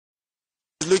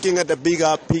Looking at the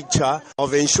bigger picture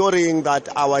of ensuring that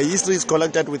our history is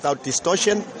collected without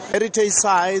distortion. Heritage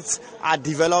sites are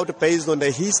developed based on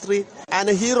the history, and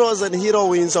heroes and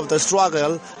heroines of the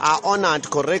struggle are honored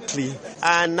correctly.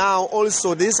 And now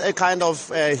also this kind of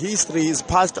history is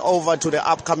passed over to the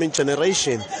upcoming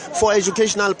generation for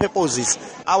educational purposes.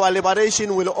 Our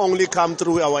liberation will only come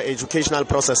through our educational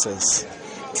processes.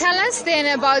 Tell us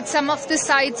then about some of the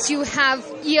sites you have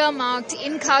earmarked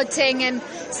in Gauteng and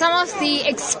some of the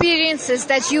experiences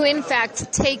that you in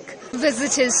fact take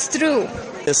visitors through.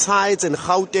 The sites in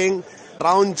Gauteng,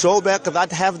 around Joburg,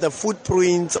 that have the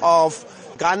footprints of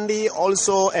Gandhi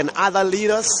also and other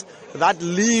leaders that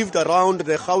lived around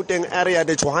the Gauteng area,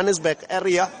 the Johannesburg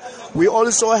area. We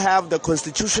also have the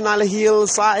Constitutional Hill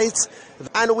sites,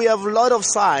 and we have a lot of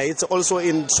sites also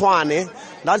in Tshwane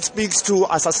that speaks to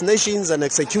assassinations and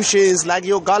executions like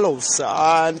your gallows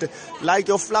and like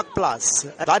your flag plus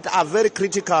that are very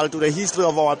critical to the history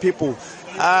of our people.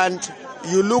 And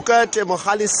you look at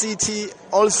Mohali City,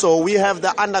 also we have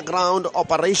the underground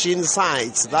operation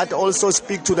sites that also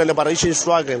speak to the liberation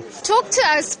struggle. Talk to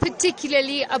us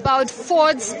particularly about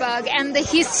Fordsburg and the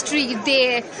history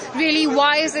there. Really,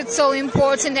 why is it so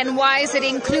important and why is it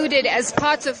included as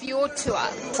part of your tour?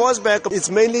 Fordsburg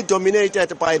is mainly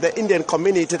dominated by the Indian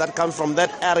community that comes from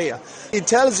that area. It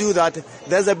tells you that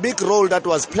there's a big role that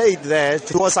was played there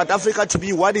for South Africa to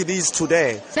be what it is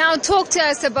today. Now talk to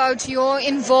us about your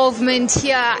involvement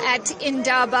here at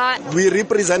Indaba. We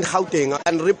represent Gauteng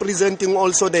and representing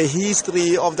also the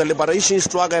history of the liberation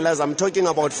struggle as I'm talking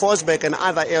about Fordsburg and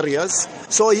other areas.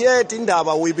 So here at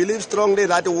Indaba, we believe strongly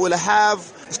that we will have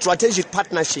strategic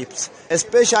partnerships,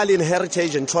 especially in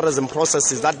heritage and tourism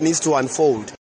processes that needs to unfold.